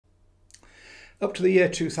Up to the year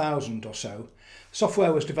 2000 or so,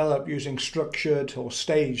 software was developed using structured or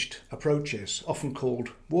staged approaches, often called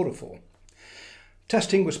waterfall.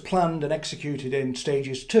 Testing was planned and executed in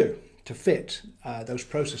stages too, to fit those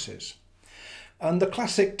processes. And the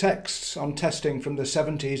classic texts on testing from the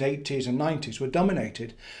 70s, 80s and 90s were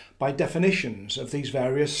dominated by definitions of these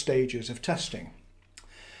various stages of testing.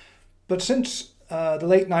 But since the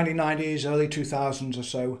late 1990s, early 2000s or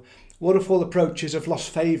so, waterfall approaches have lost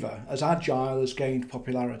favour as Agile has gained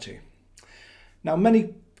popularity. Now,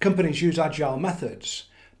 many companies use Agile methods,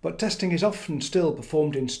 but testing is often still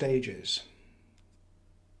performed in stages.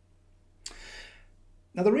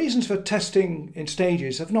 Now, the reasons for testing in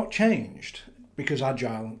stages have not changed because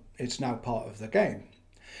Agile is now part of the game.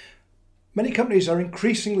 Many companies are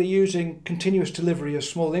increasingly using continuous delivery of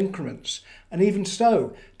small increments, and even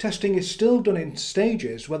so, testing is still done in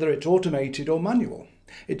stages, whether it's automated or manual.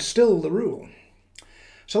 It's still the rule.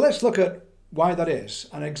 So let's look at why that is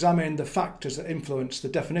and examine the factors that influence the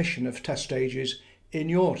definition of test stages in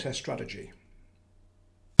your test strategy.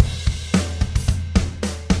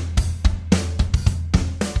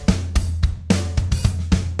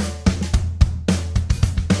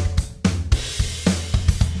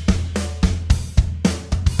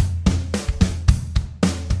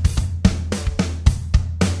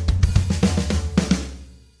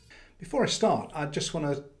 Before I start, I just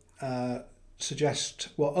want to suggest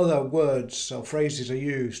what other words or phrases are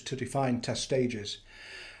used to define test stages.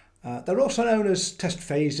 They're also known as test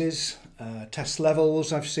phases, test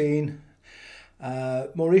levels I've seen.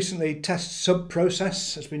 More recently, test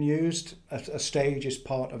sub-process has been used. A stage is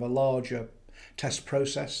part of a larger test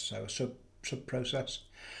process, so a sub-process.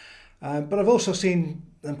 But I've also seen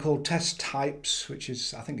them called test types, which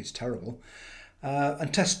is, I think it's terrible.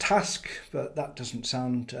 And test task, but that doesn't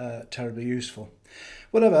sound terribly useful.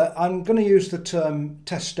 Whatever, I'm going to use the term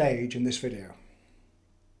test stage in this video.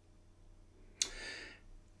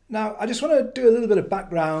 Now, I just want to do a little bit of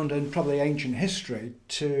background and probably ancient history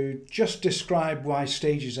to just describe why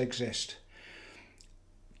stages exist.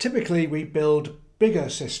 Typically, we build bigger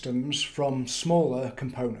systems from smaller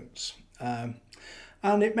components.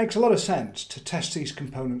 And it makes a lot of sense to test these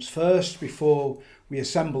components first before we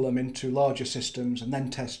assemble them into larger systems and then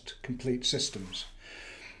test complete systems.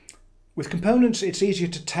 With components, it's easier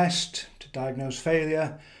to test, to diagnose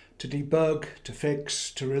failure, to debug, to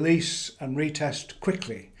fix, to release and retest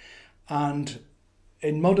quickly. And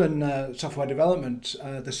in modern software development,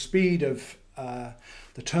 the speed of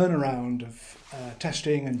the turnaround of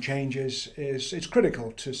testing and changes is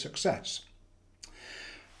critical to success.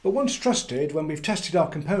 But once trusted, when we've tested our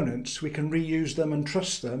components, we can reuse them and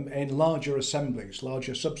trust them in larger assemblies,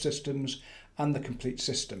 larger subsystems, and the complete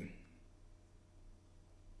system.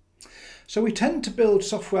 So we tend to build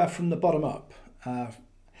software from the bottom up,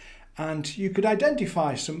 and you could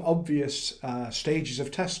identify some obvious stages of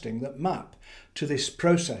testing that map to this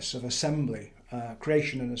process of assembly,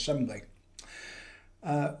 creation and assembly.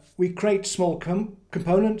 We create small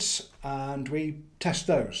components and we test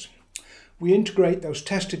those. We integrate those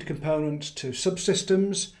tested components to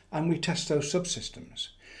subsystems and we test those subsystems.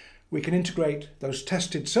 We can integrate those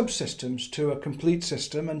tested subsystems to a complete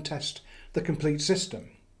system and test the complete system.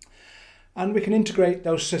 And we can integrate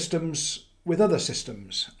those systems with other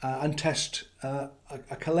systems and test a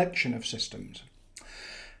collection of systems.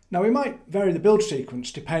 Now, we might vary the build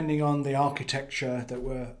sequence depending on the architecture that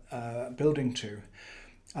we're building to,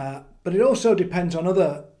 but it also depends on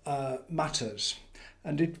other matters.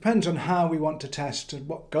 And it depends on how we want to test and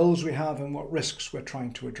what goals we have and what risks we're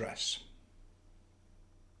trying to address.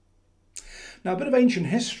 Now, a bit of ancient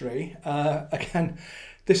history. Again,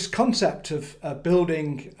 this concept of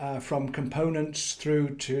building from components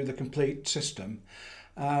through to the complete system.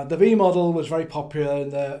 The V model was very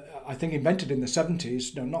popular, I think invented in the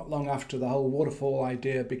 70s, not long after the whole waterfall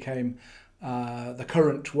idea became the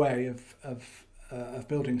current way of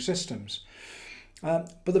building systems.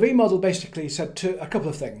 But the V model basically said a couple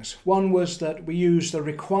of things. One was that we use the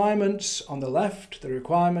requirements on the left,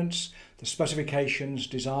 the specifications,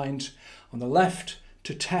 designs on the left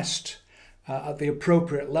to test at the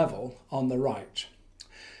appropriate level on the right.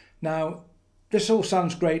 Now, this all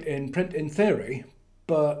sounds great in theory,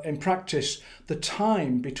 but in practice, the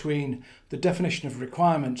time between the definition of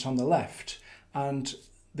requirements on the left and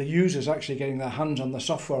the users actually getting their hands on the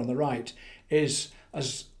software on the right is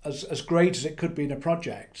as great as it could be in a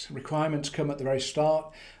project. Requirements come at the very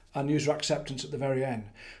start and user acceptance at the very end.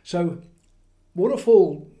 So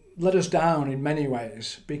waterfall let us down in many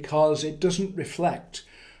ways because it doesn't reflect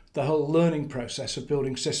the whole learning process of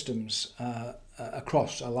building systems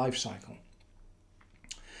across a life cycle.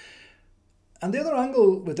 And the other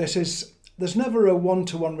angle with this is there's never a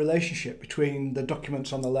one-to-one relationship between the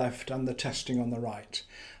documents on the left and the testing on the right.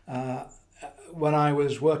 When I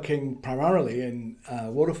was working primarily in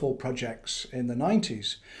waterfall projects in the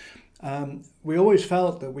 90s, we always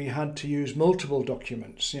felt that we had to use multiple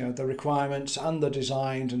documents, the requirements and the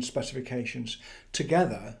designs and specifications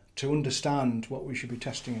together to understand what we should be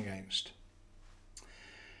testing against.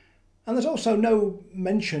 And there's also no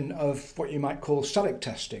mention of what you might call static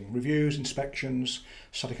testing, reviews, inspections,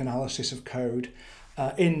 static analysis of code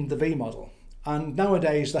in the V model. And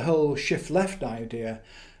nowadays the whole shift left idea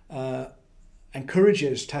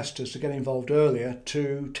encourages testers to get involved earlier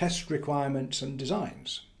to test requirements and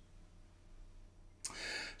designs.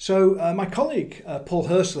 So my colleague Paul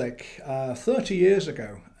Herslick 30 years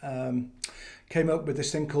ago came up with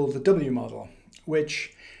this thing called the W model,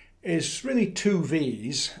 which is really two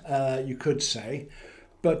V's, you could say,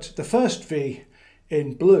 but the first V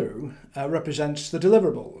in blue represents the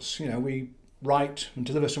deliverables. We write and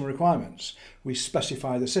deliver some requirements. We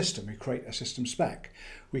specify the system, we create a system spec.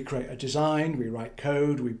 We create a design, we write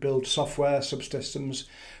code, we build software, subsystems,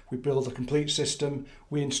 we build a complete system,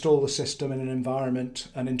 we install the system in an environment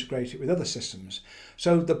and integrate it with other systems.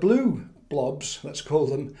 So the blue blobs, let's call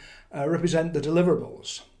them, represent the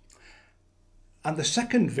deliverables. And the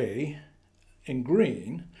second V in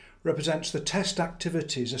green represents the test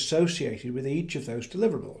activities associated with each of those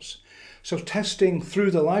deliverables. So testing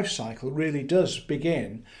through the life cycle really does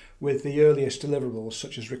begin with the earliest deliverables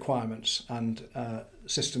such as requirements and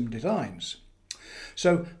system designs.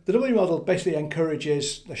 So the W model basically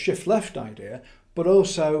encourages the shift left idea, but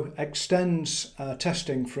also extends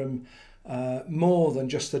testing from more than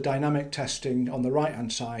just the dynamic testing on the right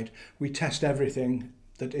hand side. We test everything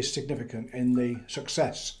that is significant in the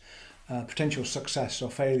success, potential success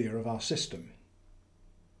or failure of our system.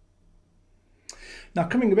 Now,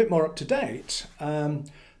 coming a bit more up to date,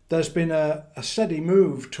 there's been a steady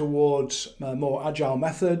move towards more agile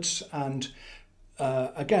methods and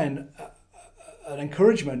again an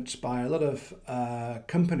encouragement by a lot of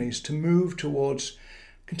companies to move towards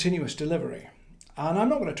continuous delivery. And I'm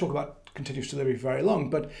not going to talk about continuous delivery for very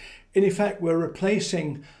long, but in effect we're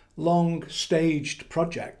replacing long staged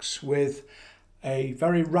projects with a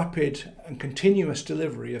very rapid and continuous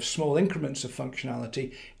delivery of small increments of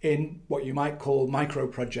functionality in what you might call micro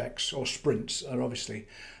projects, or sprints are obviously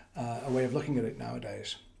a way of looking at it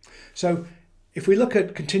nowadays. So if we look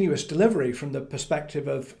at continuous delivery from the perspective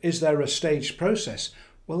of is there a staged process,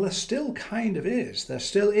 well, there still kind of is. There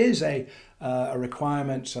still is a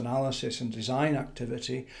requirements analysis and design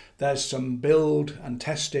activity. There's some build and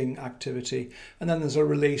testing activity, and then there's a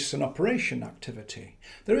release and operation activity.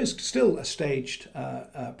 There is still a staged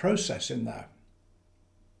process in there.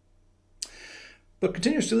 But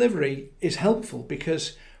continuous delivery is helpful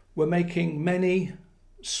because we're making many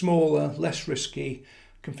smaller, less risky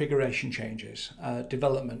configuration changes,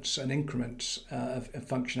 developments and increments of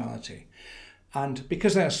functionality. And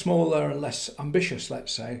because they are smaller and less ambitious,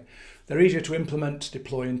 let's say, they're easier to implement,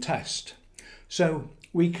 deploy and test. So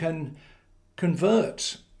we can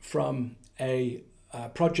convert from a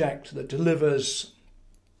project that delivers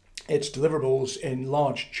its deliverables in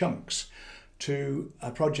large chunks to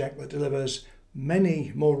a project that delivers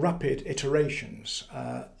many more rapid iterations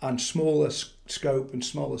and smaller scope and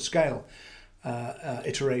smaller scale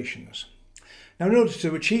iterations. Now, in order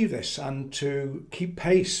to achieve this and to keep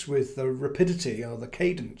pace with the rapidity or the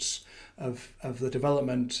cadence of the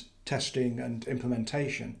development, testing and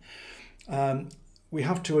implementation, we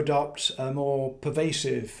have to adopt a more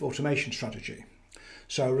pervasive automation strategy.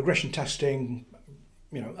 So regression testing,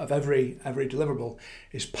 of every deliverable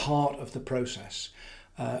is part of the process.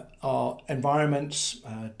 Our environments,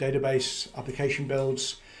 database application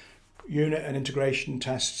builds, unit and integration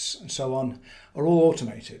tests and so on are all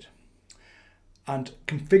automated. And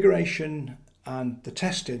configuration and the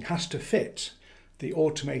testing has to fit the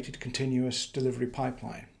automated continuous delivery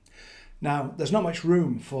pipeline. Now, there's not much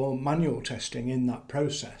room for manual testing in that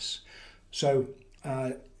process. So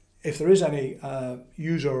if there is any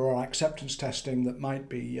user or acceptance testing that might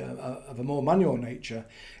be of a more manual nature,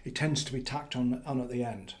 it tends to be tacked on at the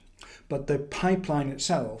end. But the pipeline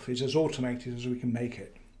itself is as automated as we can make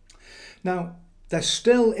it. Now, there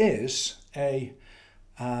still is a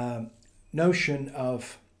notion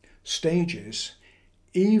of stages,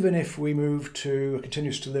 even if we move to a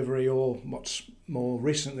continuous delivery or what's more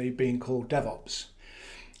recently being called DevOps.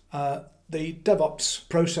 The DevOps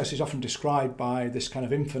process is often described by this kind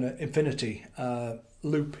of infinity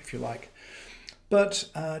loop, if you like. But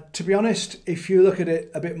to be honest, if you look at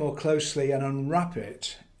it a bit more closely and unwrap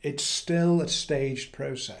it, it's still a staged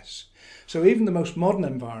process. So even the most modern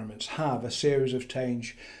environments have a series of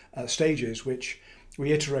stages which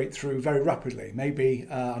we iterate through very rapidly, maybe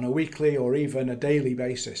on a weekly or even a daily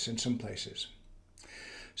basis in some places.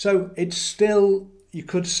 So it's still, you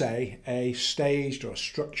could say, a staged or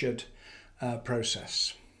structured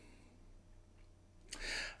process.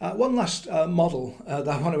 One last model that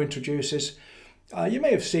I want to introduce is, you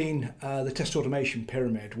may have seen the test automation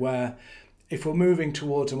pyramid, where if we're moving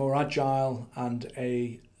towards a more agile and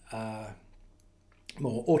a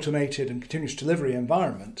more automated and continuous delivery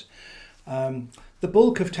environment, the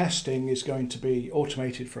bulk of testing is going to be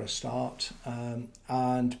automated for a start,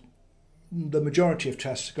 and the majority of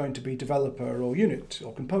tests are going to be developer or unit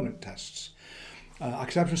or component tests.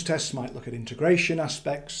 Acceptance tests might look at integration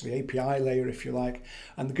aspects, the API layer if you like,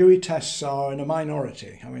 and the GUI tests are in a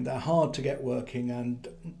minority. I mean, they're hard to get working and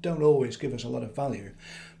don't always give us a lot of value.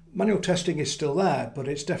 Manual testing is still there, but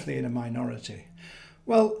it's definitely in a minority.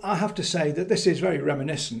 Well, I have to say that this is very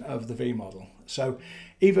reminiscent of the V model. So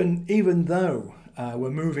even though we're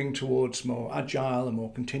moving towards more agile and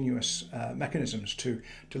more continuous mechanisms to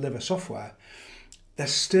deliver software,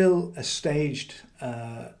 there's still a staged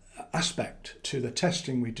aspect to the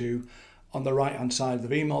testing we do on the right hand side of the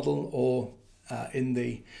V model or in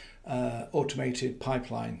the automated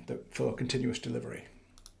pipeline for continuous delivery.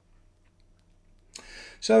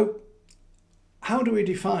 So how do we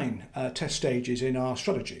define test stages in our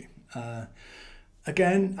strategy?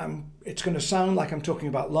 Again, it's going to sound like I'm talking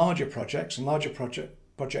about larger projects, and larger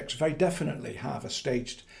projects very definitely have a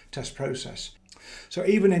staged test process. So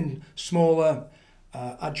even in smaller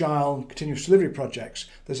agile continuous delivery projects,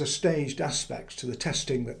 there's a staged aspect to the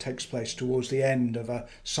testing that takes place towards the end of a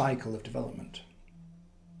cycle of development.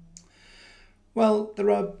 Well, there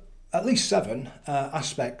are at least 7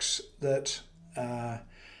 aspects that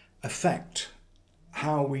affect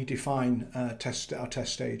how we define our test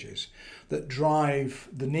stages, that drive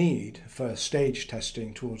the need for stage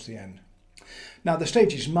testing towards the end. Now, the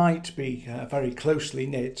stages might be very closely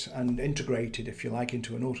knit and integrated, if you like,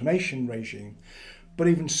 into an automation regime, but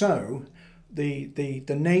even so, the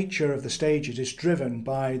nature of the stages is driven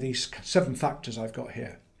by these 7 factors I've got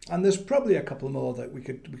here. And there's probably a couple more that we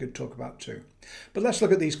could talk about too. But let's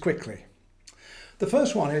look at these quickly. The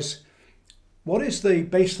first one is, what is the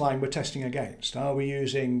baseline we're testing against? Are we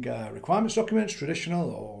using requirements documents,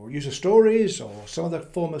 traditional, or user stories, or some other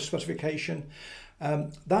form of specification?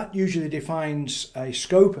 That usually defines a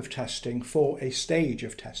scope of testing for a stage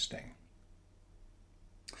of testing.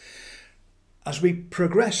 As we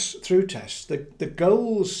progress through tests, the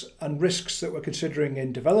goals and risks that we're considering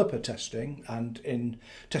in developer testing and in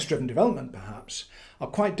test-driven development perhaps are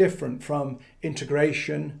quite different from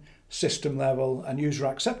integration, system level and user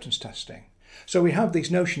acceptance testing. So we have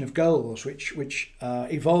these notion of goals which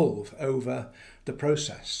evolve over the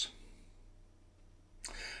process.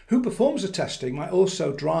 Who performs the testing might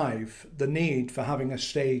also drive the need for having a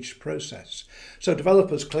staged process. So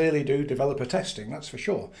developers clearly do developer testing, that's for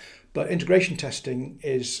sure. But integration testing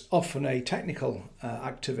is often a technical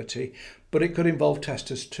activity, but it could involve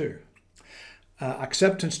testers too.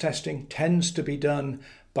 Acceptance testing tends to be done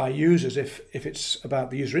by users if it's about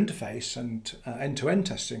the user interface and end-to-end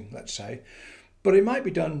testing, let's say. But it might be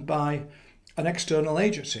done by an external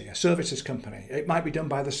agency, a services company. It might be done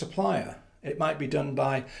by the supplier. It might be done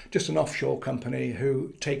by just an offshore company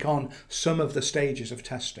who take on some of the stages of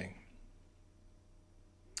testing.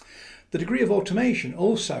 The degree of automation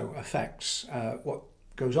also affects what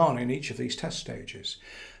goes on in each of these test stages.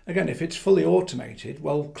 Again, if it's fully automated,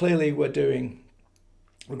 well, clearly we're doing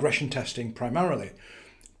regression testing primarily,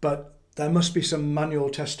 but there must be some manual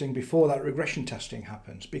testing before that regression testing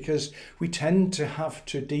happens, because we tend to have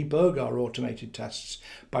to debug our automated tests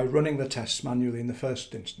by running the tests manually in the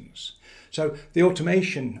first instance. So the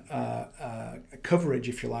automation coverage,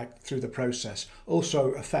 if you like, through the process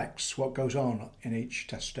also affects what goes on in each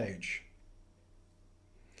test stage.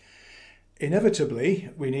 Inevitably,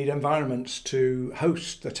 we need environments to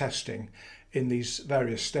host the testing in these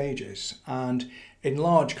various stages, and in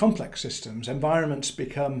large complex systems, environments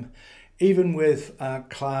become, even with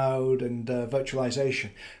cloud and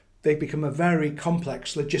virtualization, they become a very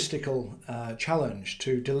complex logistical challenge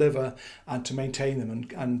to deliver and to maintain them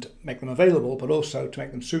and make them available, but also to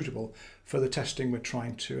make them suitable for the testing we're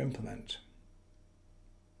trying to implement.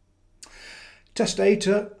 Test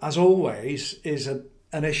data, as always, is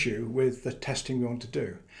an issue with the testing we want to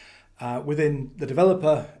do. Within the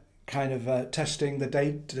developer kind of testing, the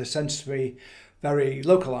data tends to be very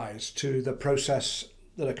localized to the process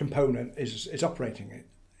that a component is operating in,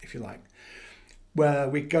 if you like. where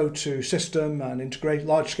we go to system and integrate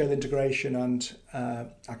large-scale integration and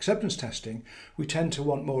acceptance testing, we tend to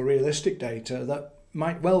want more realistic data that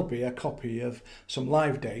might well be a copy of some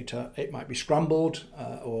live data. It might be scrambled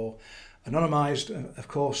or anonymized, of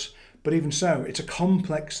course, but even so, it's a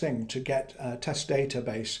complex thing to get a test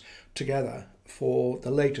database together for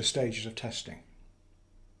the later stages of testing.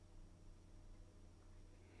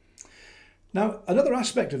 Now, another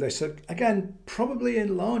aspect of this, again, probably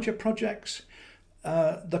in larger projects,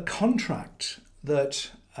 the contract that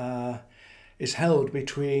is held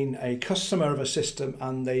between a customer of a system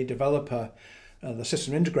and the developer, the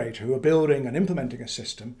system integrator who are building and implementing a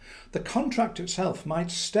system, the contract itself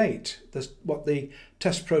might state what the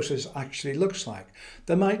test process actually looks like.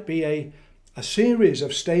 There might be a series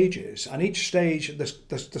of stages, and each stage,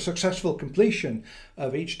 the successful completion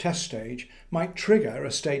of each test stage might trigger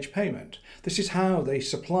a stage payment. This is how the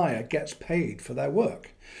supplier gets paid for their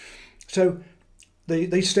work. So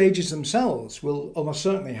these stages themselves will almost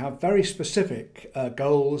certainly have very specific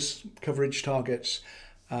goals, coverage targets,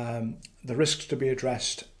 the risks to be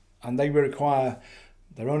addressed, and they will require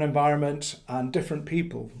their own environment, and different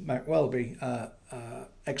people might well be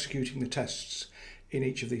executing the tests in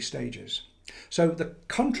each of these stages. So the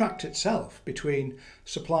contract itself between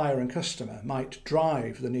supplier and customer might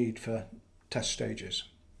drive the need for test stages.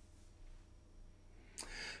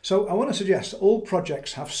 So I want to suggest all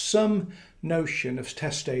projects have some notion of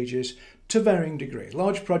test stages to varying degree.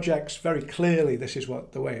 Large projects, very clearly this is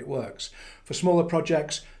the way it works. For smaller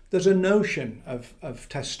projects, there's a notion of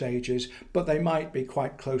test stages, but they might be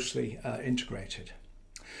quite closely integrated.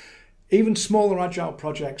 Even smaller Agile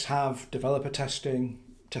projects have developer testing,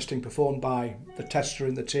 testing performed by the tester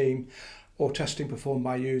in the team, or testing performed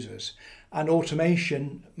by users, and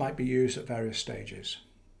automation might be used at various stages.